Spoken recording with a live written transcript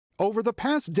Over the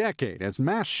past decade, as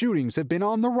mass shootings have been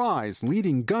on the rise,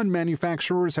 leading gun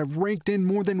manufacturers have raked in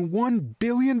more than $1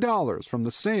 billion from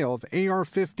the sale of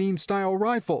AR-15 style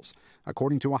rifles,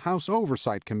 according to a House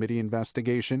Oversight Committee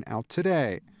investigation out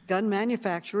today. Gun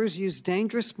manufacturers use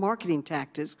dangerous marketing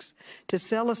tactics to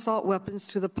sell assault weapons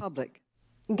to the public.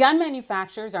 Gun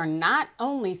manufacturers are not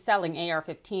only selling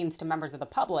AR-15s to members of the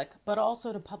public, but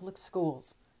also to public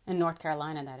schools. In North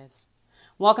Carolina, that is.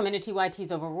 Welcome into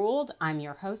TYT's Overruled. I'm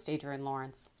your host, Adrienne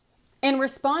Lawrence. In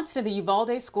response to the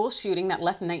Uvalde school shooting that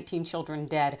left 19 children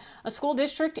dead, a school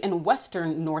district in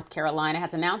western North Carolina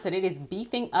has announced that it is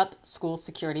beefing up school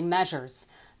security measures.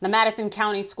 The Madison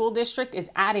County School District is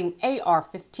adding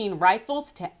AR-15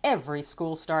 rifles to every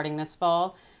school starting this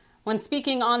fall. When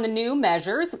speaking on the new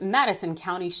measures, Madison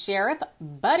County Sheriff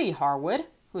Buddy Harwood,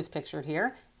 who is pictured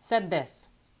here, said this: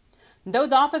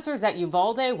 "Those officers at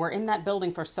Uvalde were in that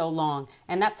building for so long,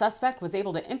 and that suspect was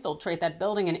able to infiltrate that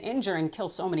building and injure and kill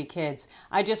so many kids.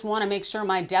 I just want to make sure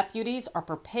my deputies are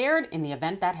prepared in the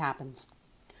event that happens."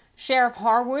 Sheriff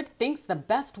Harwood thinks the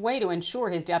best way to ensure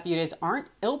his deputies aren't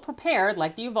ill-prepared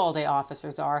like the Uvalde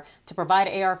officers are to provide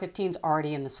AR-15s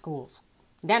already in the schools.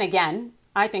 Then again,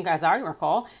 I think, as I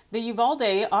recall, the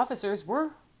Uvalde officers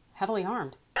were heavily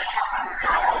armed.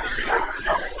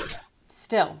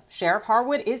 Still, Sheriff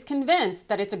Harwood is convinced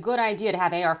that it's a good idea to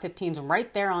have AR-15s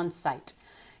right there on site.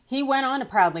 He went on to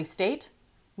proudly state,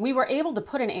 "We were able to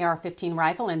put an AR-15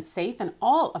 rifle in safe in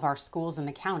all of our schools in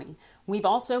the county. We've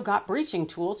also got breaching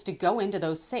tools to go into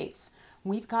those safes.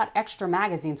 We've got extra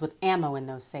magazines with ammo in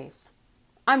those safes."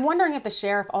 I'm wondering if the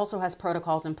sheriff also has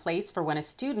protocols in place for when a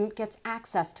student gets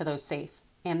access to those safes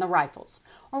and the rifles,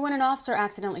 or when an officer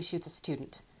accidentally shoots a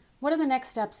student. What are the next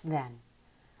steps then?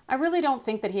 I really don't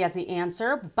think that he has the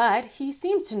answer, but he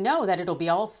seems to know that it'll be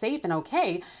all safe and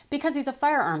okay because he's a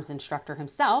firearms instructor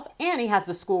himself, and he has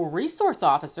the school resource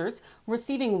officers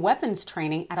receiving weapons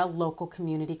training at a local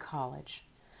community college.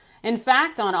 In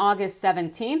fact, on August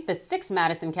 17th, the 6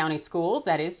 Madison County schools,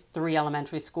 that is 3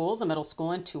 elementary schools, a middle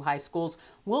school, and 2 high schools,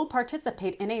 will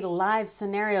participate in a live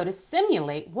scenario to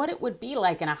simulate what it would be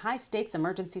like in a high-stakes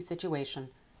emergency situation.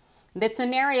 This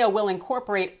scenario will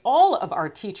incorporate all of our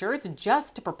teachers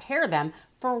just to prepare them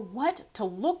for what to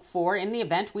look for in the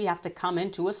event we have to come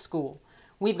into a school.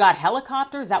 We've got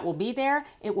helicopters that will be there.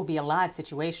 It will be a live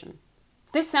situation.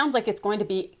 This sounds like it's going to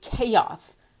be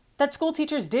chaos that school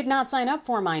teachers did not sign up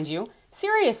for, mind you.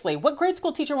 Seriously, what grade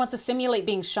school teacher wants to simulate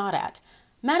being shot at?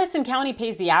 Madison County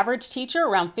pays the average teacher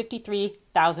around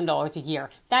 $53,000 a year.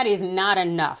 That is not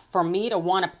enough for me to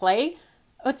want to play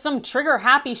with some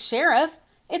trigger-happy sheriff.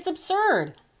 It's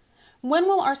absurd. When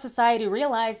will our society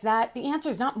realize that the answer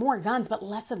is not more guns, but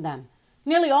less of them?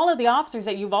 Nearly all of the officers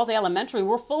at Uvalde Elementary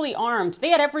were fully armed. They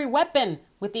had every weapon,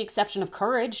 with the exception of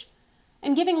courage.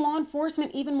 And giving law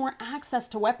enforcement even more access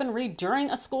to weaponry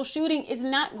during a school shooting is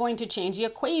not going to change the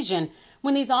equation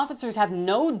when these officers have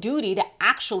no duty to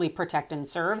actually protect and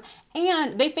serve,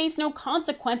 and they face no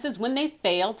consequences when they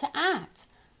fail to act.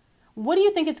 What do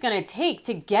you think it's going to take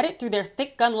to get it through their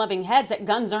thick gun-loving heads that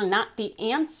guns are not the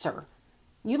answer?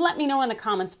 You let me know in the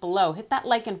comments below. Hit that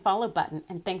like and follow button,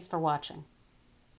 and thanks for watching.